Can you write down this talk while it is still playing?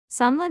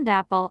Sunland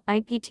Apple,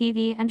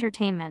 IPTV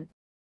Entertainment.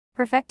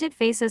 Perfected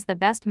Faces the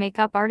best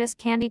makeup artist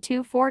Candy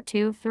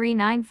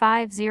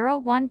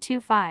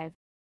 24239500125.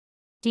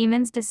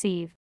 Demons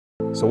Deceive.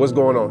 So what's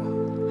going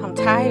on? I'm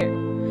tired.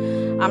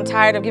 I'm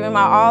tired of giving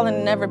my all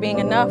and never being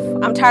enough.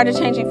 I'm tired of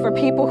changing for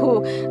people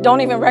who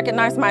don't even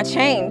recognize my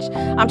change.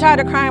 I'm tired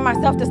of crying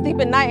myself to sleep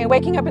at night and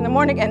waking up in the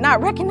morning and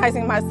not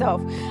recognizing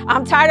myself.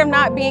 I'm tired of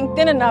not being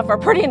thin enough or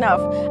pretty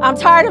enough. I'm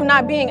tired of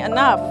not being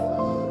enough.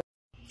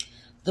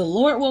 The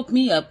Lord woke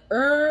me up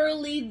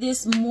early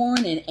this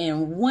morning,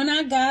 and when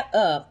I got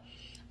up,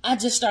 I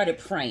just started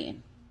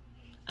praying.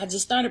 I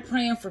just started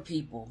praying for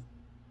people.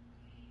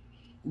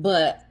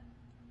 But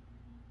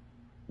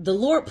the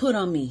Lord put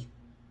on me,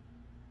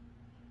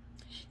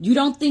 you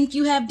don't think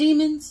you have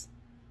demons?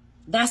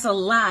 That's a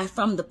lie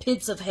from the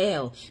pits of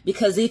hell.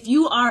 Because if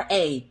you are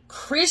a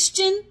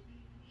Christian,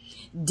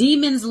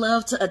 demons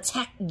love to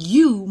attack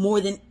you more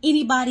than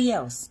anybody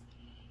else.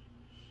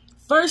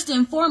 First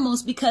and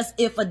foremost, because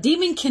if a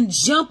demon can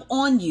jump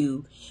on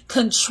you,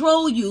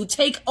 control you,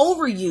 take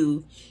over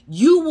you,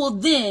 you will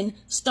then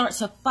start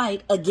to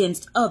fight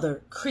against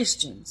other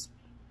Christians.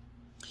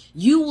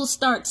 You will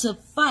start to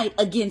fight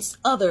against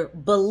other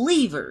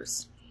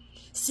believers.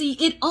 See,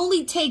 it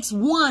only takes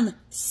one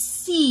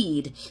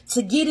seed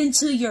to get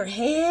into your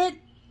head,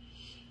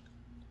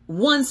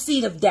 one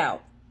seed of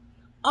doubt.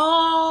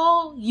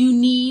 All you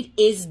need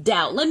is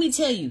doubt. Let me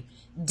tell you,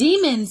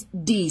 demons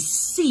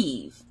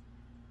deceive.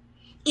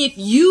 If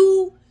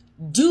you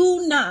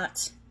do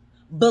not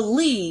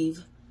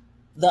believe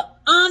the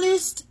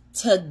honest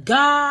to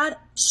God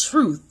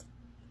truth,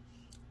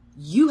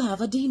 you have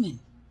a demon.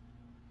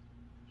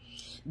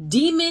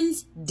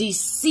 Demons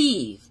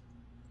deceive.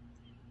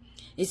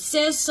 It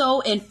says so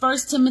in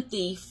 1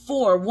 Timothy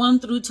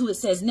 4:1-2. It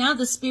says, now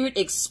the Spirit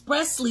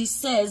expressly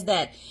says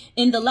that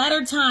in the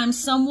latter times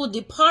some will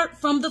depart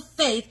from the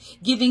faith,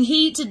 giving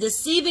heed to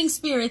deceiving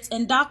spirits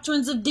and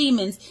doctrines of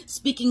demons,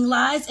 speaking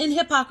lies and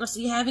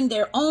hypocrisy, having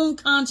their own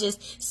conscience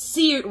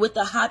seared with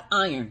a hot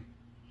iron.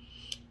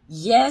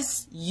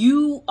 Yes,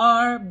 you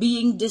are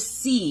being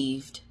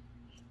deceived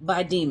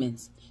by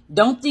demons.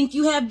 Don't think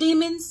you have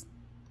demons?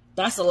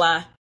 That's a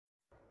lie.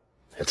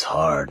 It's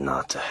hard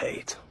not to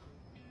hate.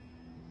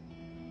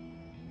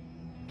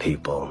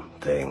 People,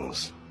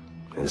 things,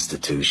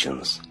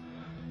 institutions,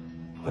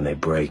 when they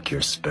break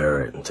your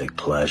spirit and take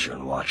pleasure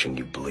in watching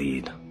you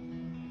bleed.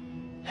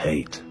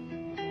 Hate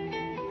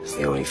is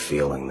the only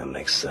feeling that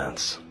makes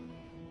sense.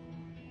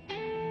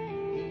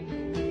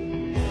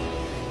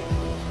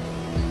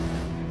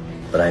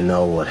 But I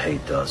know what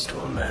hate does to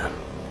a man.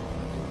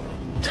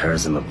 It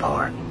tears him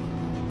apart,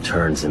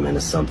 turns him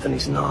into something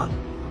he's not,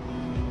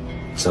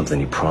 something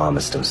he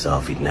promised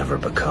himself he'd never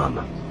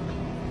become.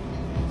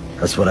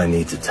 That's what I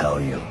need to tell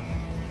you.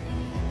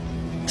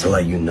 To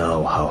let you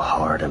know how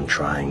hard I'm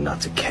trying not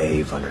to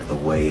cave under the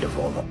weight of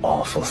all the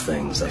awful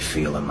things I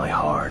feel in my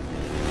heart.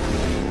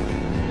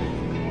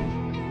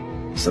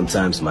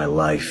 Sometimes my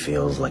life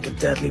feels like a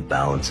deadly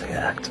balancing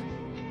act.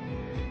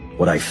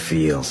 What I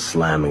feel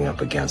slamming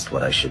up against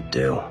what I should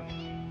do.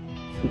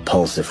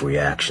 Impulsive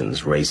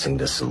reactions racing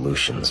to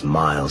solutions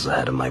miles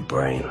ahead of my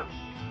brain.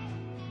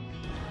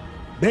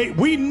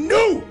 We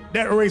knew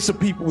that race of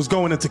people was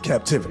going into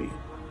captivity.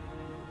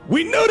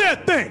 We knew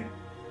that thing.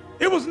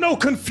 It was no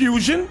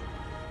confusion.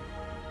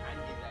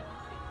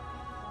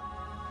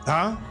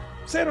 Huh?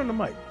 Say it on the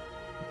mic.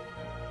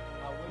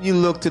 When you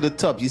look to the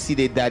top, you see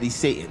their daddy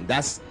Satan.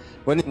 That's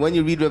when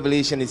you read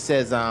Revelation, it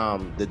says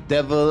the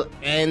devil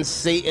and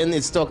Satan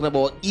is talking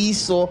about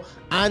Esau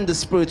and the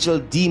spiritual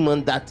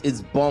demon that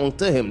is bound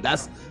to him.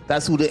 That's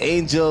who the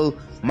angel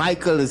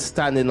Michael is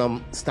standing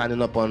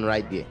up on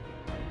right there.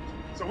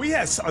 So we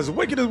had, as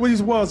wicked as we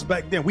was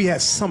back then, we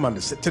had some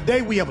understanding.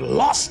 Today we have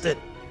lost it.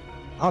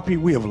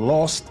 We have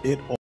lost it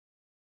all.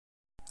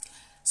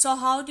 So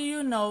how do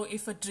you know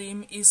if a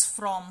dream is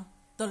from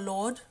the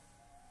Lord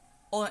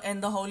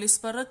and the Holy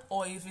Spirit,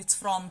 or if it's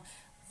from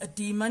a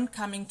demon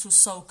coming to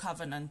sow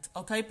covenant?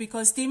 Okay,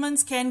 because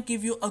demons can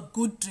give you a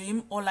good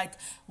dream or like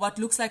what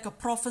looks like a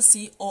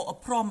prophecy or a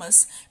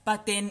promise,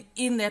 but then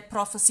in that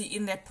prophecy,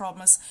 in that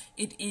promise,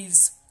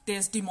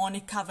 there's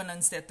demonic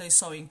covenants that they're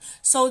sowing.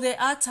 So there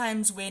are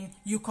times when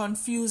you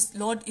confuse,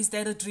 Lord, is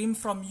that a dream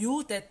from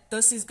you that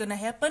this is going to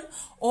happen?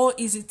 Or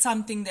is it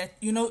something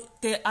that,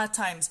 there are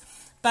times.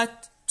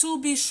 But to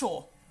be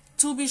sure,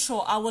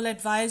 I will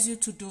advise you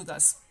to do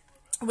this.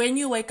 When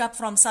you wake up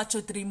from such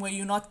a dream where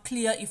you're not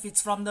clear if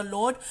it's from the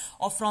Lord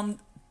or from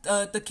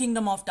the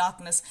kingdom of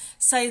darkness,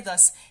 say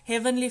this: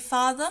 Heavenly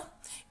Father,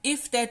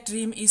 if that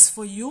dream is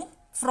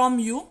from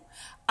you,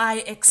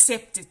 I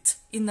accept it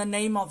in the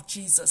name of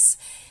Jesus.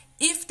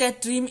 If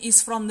that dream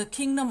is from the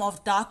kingdom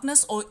of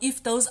darkness, or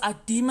if those are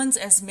demons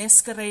as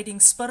masquerading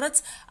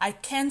spirits, I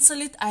cancel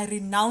it, I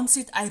renounce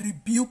it, I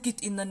rebuke it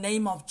in the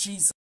name of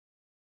Jesus.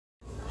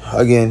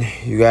 Again,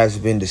 you guys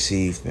have been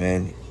deceived,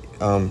 man.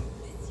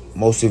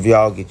 Most of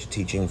y'all get your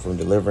teaching from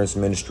deliverance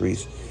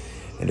ministries,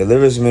 and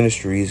deliverance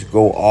ministries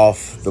go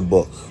off the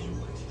book.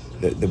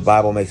 The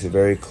Bible makes it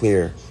very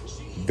clear,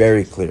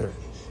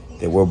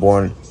 that we're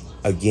born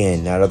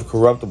Again, not of the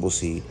corruptible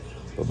seed,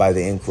 but by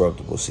the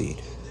incorruptible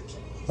seed,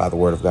 by the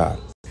word of God.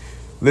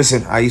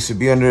 Listen, I used to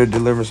be under a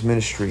deliverance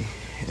ministry,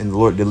 and the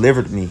Lord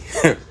delivered me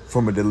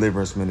from a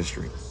deliverance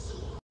ministry.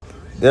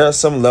 There are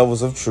some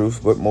levels of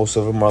truth, but most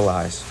of them are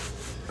lies.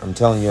 I'm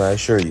telling you, I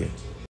assure you.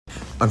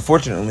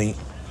 Unfortunately,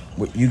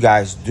 what you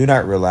guys do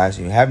not realize,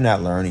 you have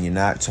not learned, and you're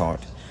not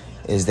taught,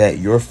 is that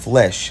your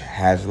flesh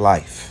has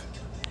life.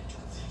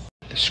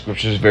 The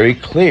scripture is very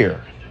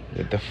clear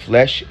that the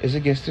flesh is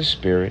against the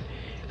spirit,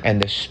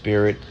 and the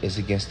spirit is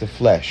against the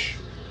flesh.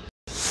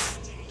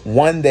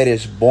 One that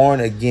is born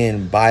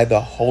again by the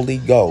Holy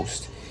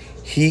Ghost,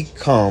 he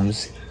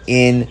comes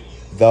in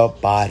the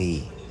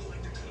body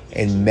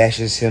and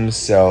meshes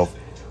himself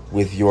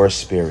with your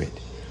spirit.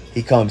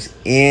 He comes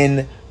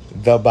in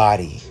the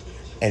body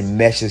and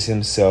meshes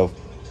himself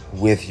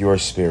with your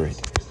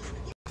spirit.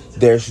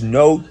 There's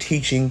no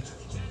teaching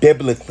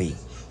biblically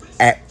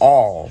at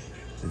all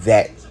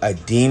that a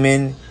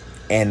demon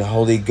and the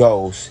Holy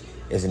Ghost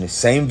is in the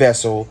same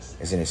vessel,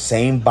 is in the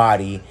same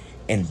body,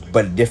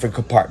 but different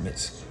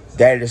compartments.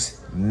 That is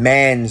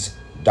man's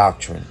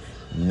doctrine,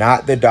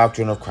 not the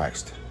doctrine of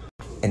Christ.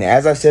 And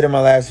as I said in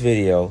my last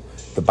video,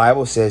 the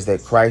Bible says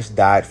that Christ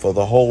died for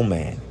the whole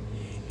man.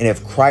 And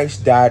if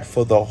Christ died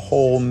for the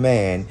whole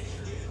man,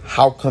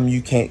 how come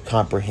you can't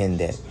comprehend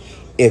that?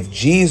 If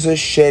Jesus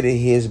shedded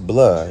his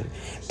blood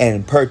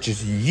and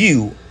purchased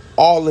you,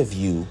 all of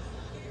you,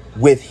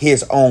 with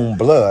his own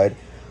blood,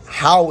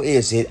 how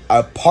is it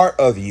a part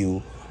of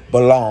you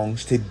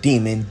belongs to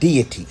demon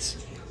deities?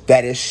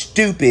 That is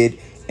stupid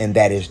and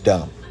that is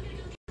dumb.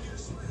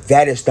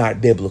 That is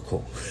not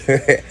biblical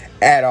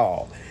at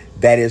all.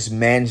 That is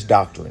man's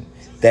doctrine.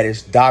 That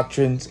is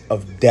doctrines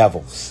of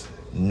devils,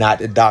 not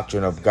the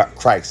doctrine of God,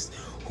 Christ,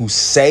 who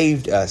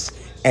saved us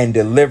and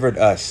delivered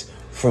us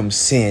from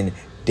sin,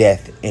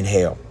 death, and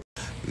hell.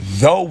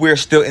 Though we're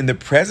still in the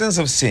presence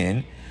of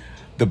sin,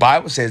 the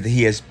Bible says that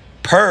he has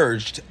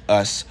purged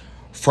us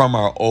from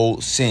our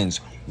old sins.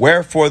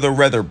 Wherefore the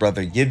rather,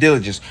 brother, give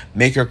diligence,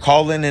 make your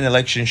calling and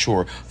election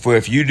sure. For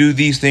if you do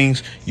these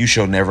things, you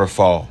shall never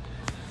fall.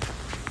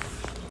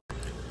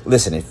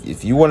 Listen,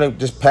 if you want to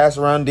just pass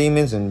around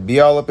demons and be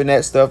all up in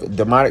that stuff,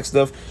 demonic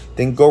stuff,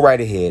 then go right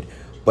ahead.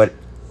 But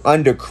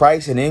under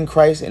Christ and in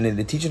Christ and in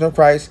the teaching of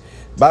Christ,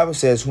 the Bible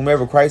says,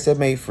 whomever Christ hath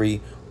made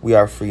free, we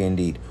are free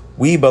indeed.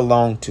 We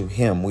belong to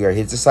him. We are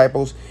his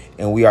disciples,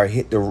 and we are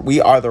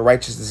the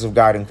righteousness of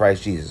God in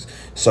Christ Jesus.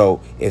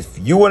 So if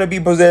you want to be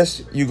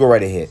possessed, you go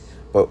right ahead.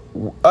 But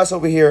us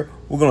over here,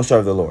 we're going to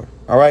serve the Lord.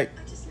 All right?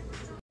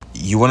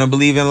 You want to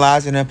believe in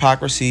lies and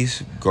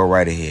hypocrisies? Go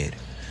right ahead.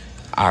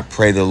 I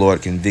pray the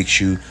Lord convicts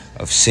you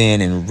of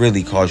sin and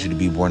really cause you to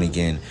be born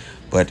again.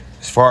 But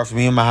as far as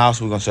me and my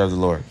house, we're going to serve the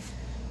Lord.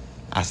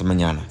 Hasta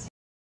mañana.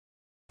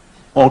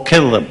 Or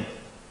kill them.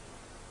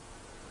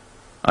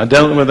 I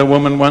dealt with a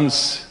woman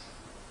once.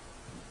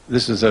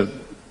 This is a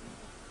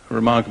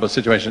remarkable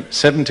situation.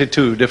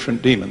 72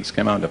 different demons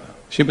came out of her.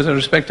 She was a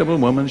respectable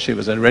woman. She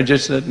was a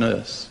registered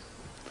nurse.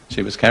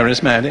 She was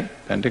charismatic,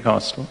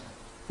 Pentecostal,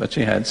 but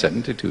she had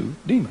 72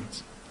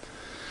 demons.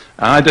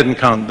 I didn't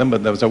count them,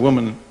 but there was a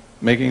woman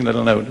making a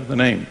little note of the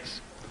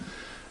names.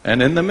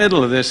 And in the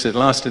middle of this, it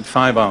lasted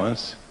 5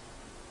 hours.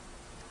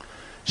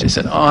 She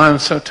said, "Oh, I'm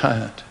so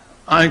tired.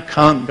 I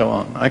can't go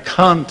on. I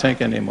can't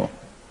take any more."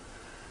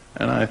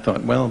 And I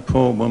thought, well,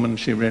 poor woman,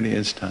 she really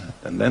is tired.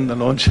 And then the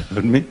Lord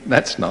showed me,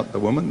 that's not the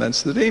woman,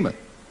 that's the demon.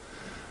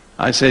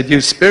 I said,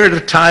 "You spirit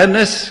of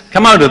tiredness,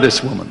 come out of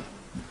this woman."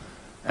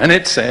 And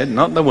it said,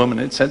 not the woman,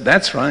 it said,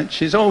 "That's right,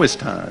 she's always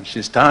tired.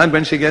 She's tired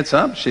when she gets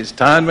up, she's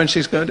tired when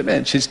she's going to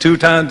bed. She's too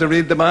tired to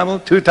read the Bible,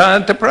 too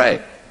tired to pray."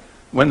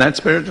 When that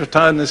spirit of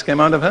tiredness came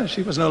out of her,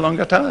 she was no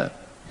longer tired.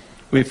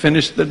 We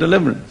finished the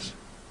deliverance.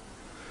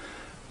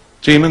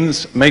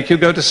 Demons make you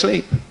go to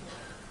sleep.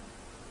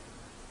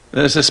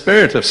 There's a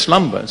spirit of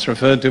slumber. It's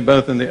referred to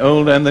both in the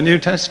Old and the New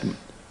Testament.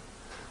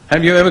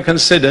 Have you ever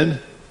considered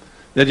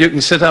that you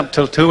can sit up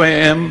till 2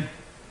 a.m.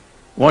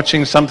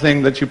 watching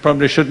something that you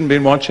probably shouldn't be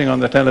watching on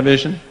the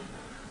television?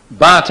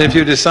 But if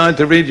you decide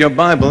to read your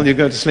Bible, you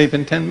go to sleep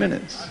in 10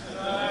 minutes.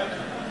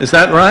 Is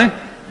that right?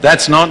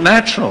 That's not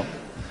natural.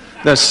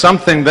 There's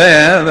something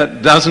there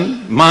that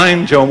doesn't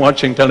mind your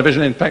watching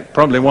television. In fact,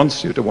 probably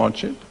wants you to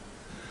watch it,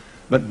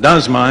 but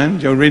does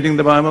mind your reading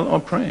the Bible or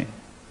praying.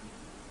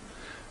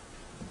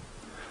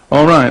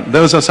 All right,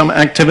 those are some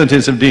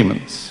activities of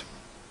demons.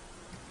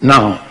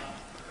 Now,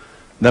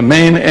 the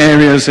main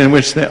areas in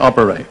which they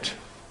operate.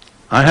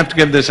 I have to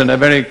give this in a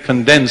very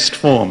condensed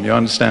form, you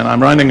understand? I'm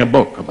writing a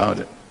book about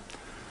it.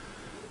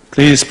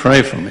 Please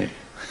pray for me.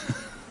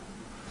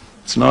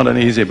 It's not an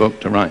easy book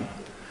to write.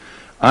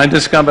 I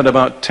discovered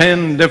about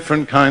 10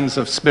 different kinds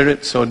of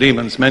spirits or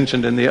demons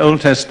mentioned in the Old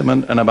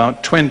Testament and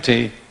about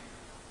 20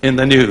 in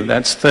the New.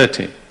 That's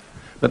 30.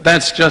 But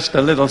that's just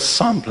a little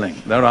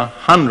sampling. There are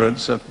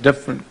hundreds of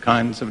different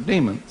kinds of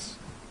demons.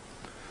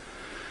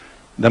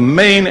 The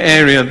main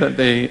area that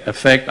they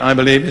affect, I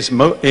believe, is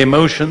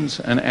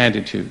emotions and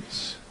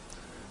attitudes.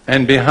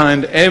 And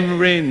behind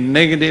every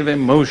negative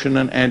emotion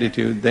and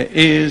attitude, there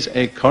is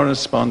a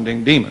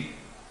corresponding demon.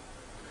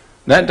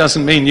 That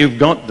doesn't mean you've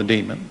got the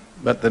demon,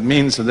 but that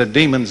means that the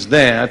demon's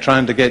there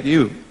trying to get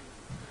you.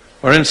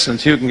 For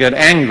instance, you can get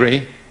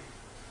angry,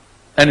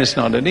 and it's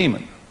not a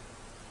demon.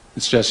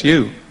 It's just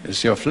you.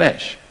 It's your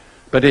flesh.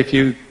 But if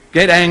you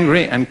get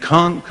angry and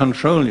can't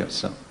control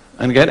yourself,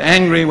 and get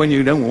angry when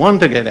you don't want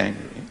to get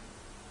angry,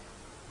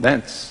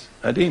 that's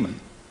a demon.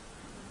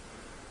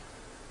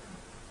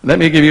 Let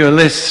me give you a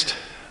list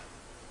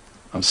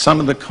of some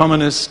of the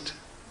commonest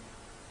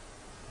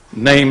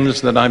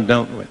names that I've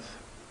dealt with.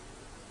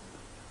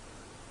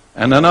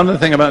 And another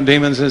thing about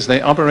demons is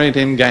they operate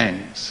in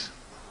gangs.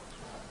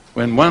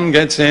 When one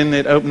gets in,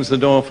 it opens the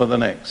door for the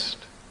next.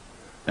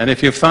 And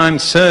if you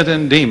find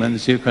certain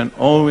demons, you can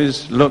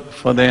always look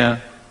for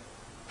their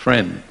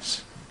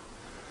friends.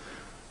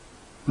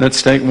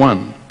 Let's take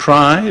one.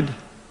 Pride,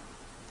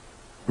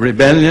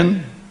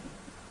 rebellion.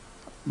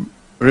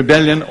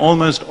 Rebellion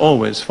almost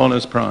always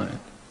follows pride.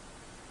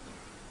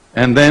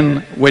 And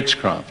then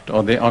witchcraft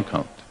or the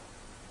occult.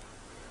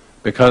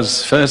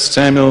 Because 1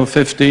 Samuel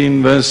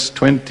 15 verse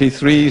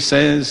 23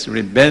 says,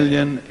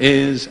 rebellion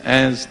is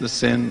as the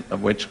sin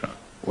of witchcraft.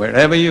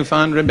 Wherever you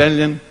find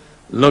rebellion,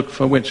 look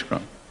for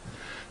witchcraft.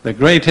 The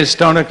great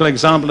historical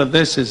example of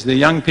this is the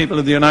young people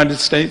of the United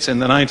States in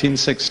the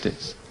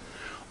 1960s.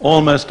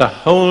 Almost a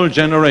whole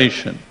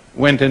generation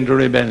went into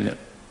rebellion.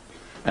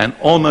 And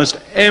almost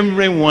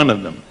every one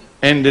of them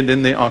ended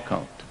in the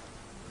occult.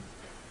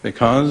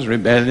 Because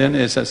rebellion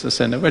is as the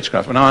sin of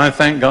witchcraft. Now I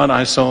thank God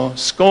I saw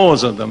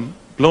scores of them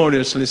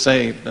gloriously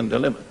saved and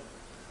delivered.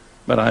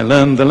 But I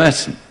learned the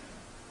lesson.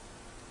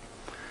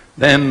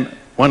 Then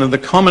one of the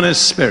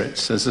commonest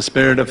spirits is the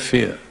spirit of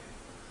fear.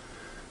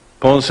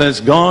 Paul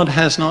says God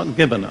has not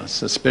given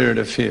us a spirit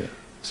of fear,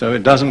 so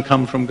it doesn't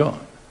come from God.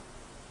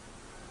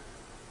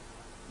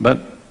 But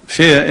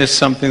fear is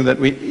something that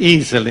we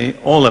easily,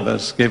 all of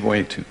us, give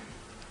way to.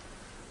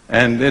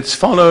 And it's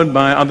followed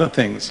by other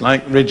things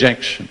like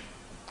rejection.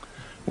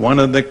 One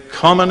of the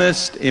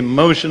commonest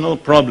emotional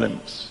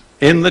problems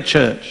in the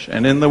church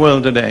and in the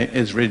world today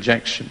is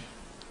rejection.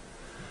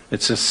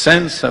 It's a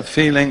sense of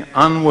feeling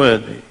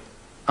unworthy,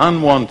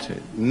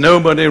 unwanted.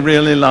 Nobody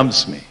really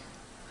loves me.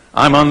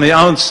 I'm on the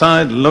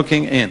outside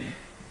looking in.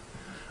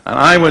 And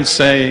I would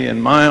say,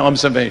 in my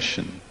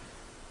observation,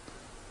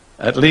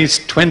 at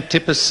least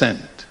 20%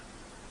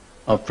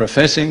 of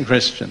professing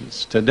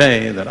Christians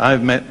today that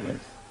I've met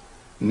with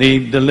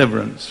need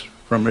deliverance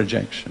from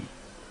rejection.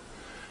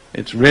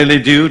 It's really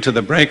due to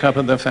the breakup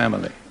of the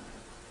family.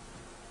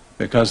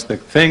 Because the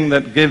thing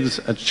that gives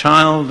a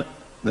child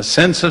the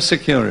sense of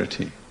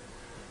security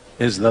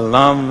is the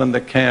love and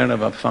the care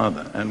of a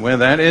father. And where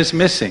that is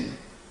missing,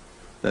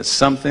 there's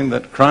something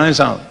that cries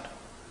out,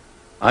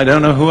 I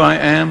don't know who I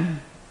am,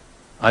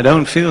 I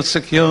don't feel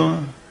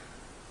secure,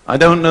 I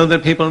don't know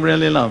that people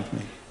really love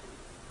me.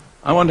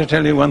 I want to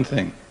tell you one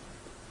thing,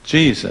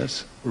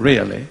 Jesus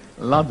really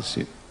loves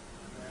you.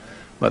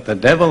 But the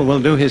devil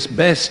will do his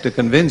best to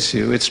convince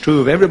you it's true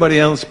of everybody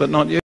else but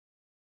not you.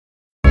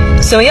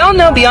 So we all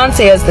know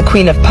Beyonce as the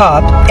Queen of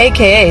Pop,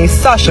 aka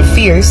Sasha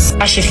Fierce.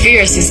 Sasha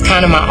Fierce is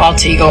kind of my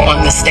alter ego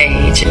on the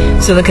stage.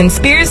 So the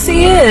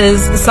conspiracy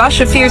is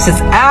Sasha Fierce is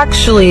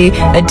actually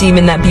a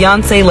demon that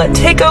Beyonce let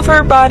take over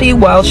her body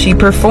while she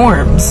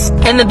performs.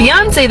 And the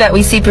Beyonce that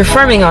we see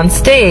performing on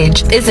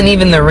stage isn't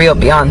even the real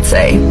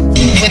Beyonce.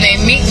 When they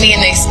meet me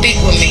and they speak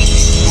with me,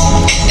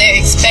 they're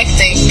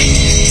expecting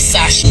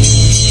Sasha.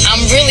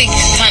 I'm really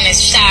kind of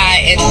shy,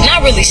 and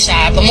not really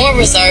shy, but more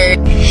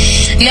reserved.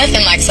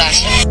 Nothing like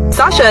Sasha.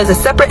 Sasha is a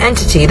separate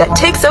entity that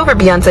takes over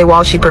Beyonce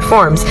while she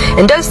performs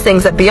and does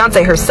things that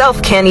Beyonce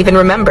herself can't even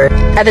remember.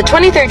 At the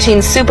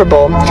 2013 Super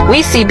Bowl,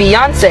 we see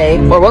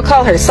Beyonce, or we'll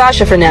call her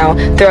Sasha for now,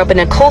 throw up an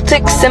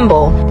occultic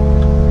symbol.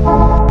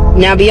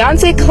 Now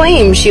Beyonce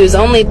claims she was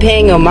only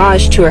paying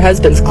homage to her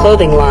husband's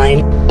clothing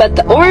line, but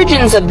the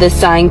origins of this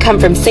sign come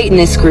from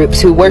Satanist groups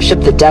who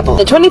worship the devil.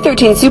 The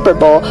 2013 Super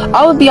Bowl,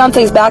 all of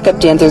Beyonce's backup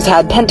dancers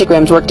had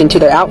pentagrams worked into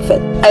their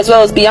outfit, as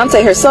well as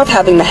Beyonce herself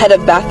having the head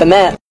of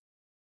Baphomet.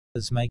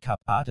 As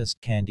makeup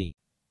artist Candy.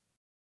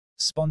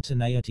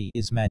 Spontaneity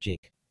is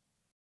magic.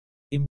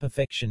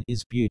 Imperfection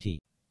is beauty.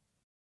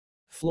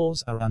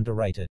 Flaws are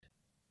underrated.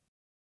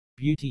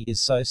 Beauty is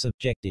so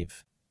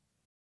subjective.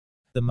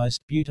 The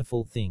most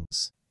beautiful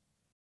things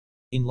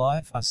in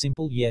life are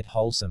simple yet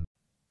wholesome.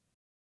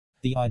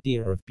 The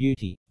idea of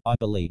beauty, I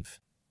believe,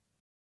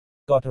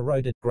 got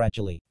eroded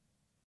gradually.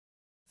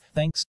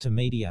 Thanks to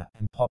media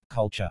and pop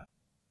culture.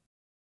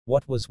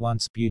 What was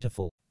once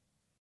beautiful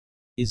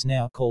is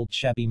now called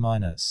shabby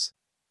minus.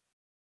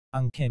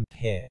 Unkempt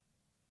hair,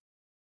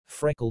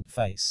 freckled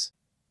face,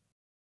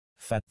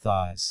 fat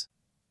thighs,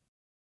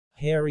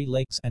 hairy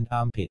legs and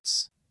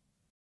armpits,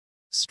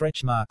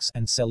 stretch marks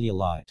and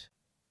cellulite.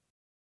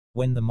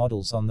 When the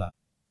models on the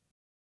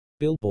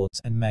billboards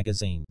and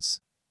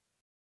magazines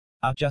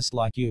are just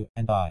like you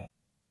and I,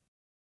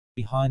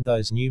 behind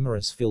those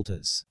numerous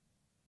filters,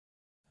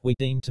 we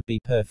deem to be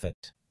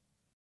perfect.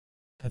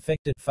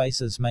 Perfected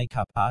faces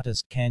makeup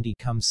artist Candy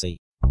come see.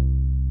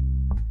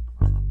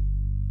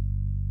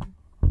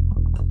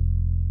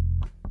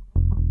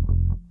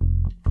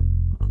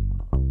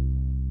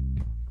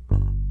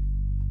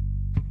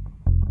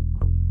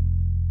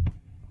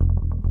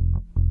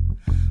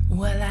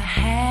 Well, I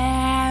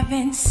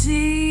haven't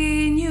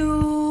seen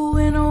you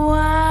in a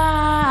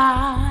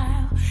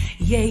while.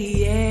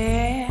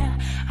 Yeah,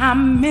 I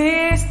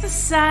miss the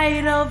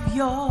sight of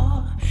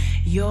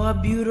your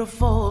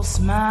beautiful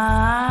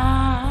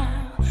smile.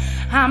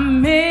 I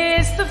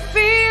miss the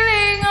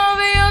feeling of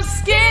your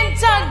skin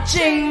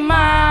touching mine.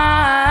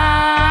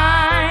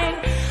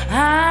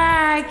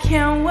 I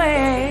can't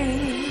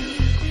wait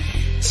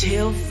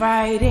till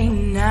Friday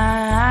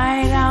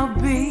night. I'll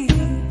be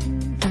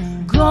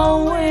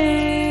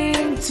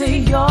going to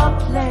your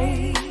place.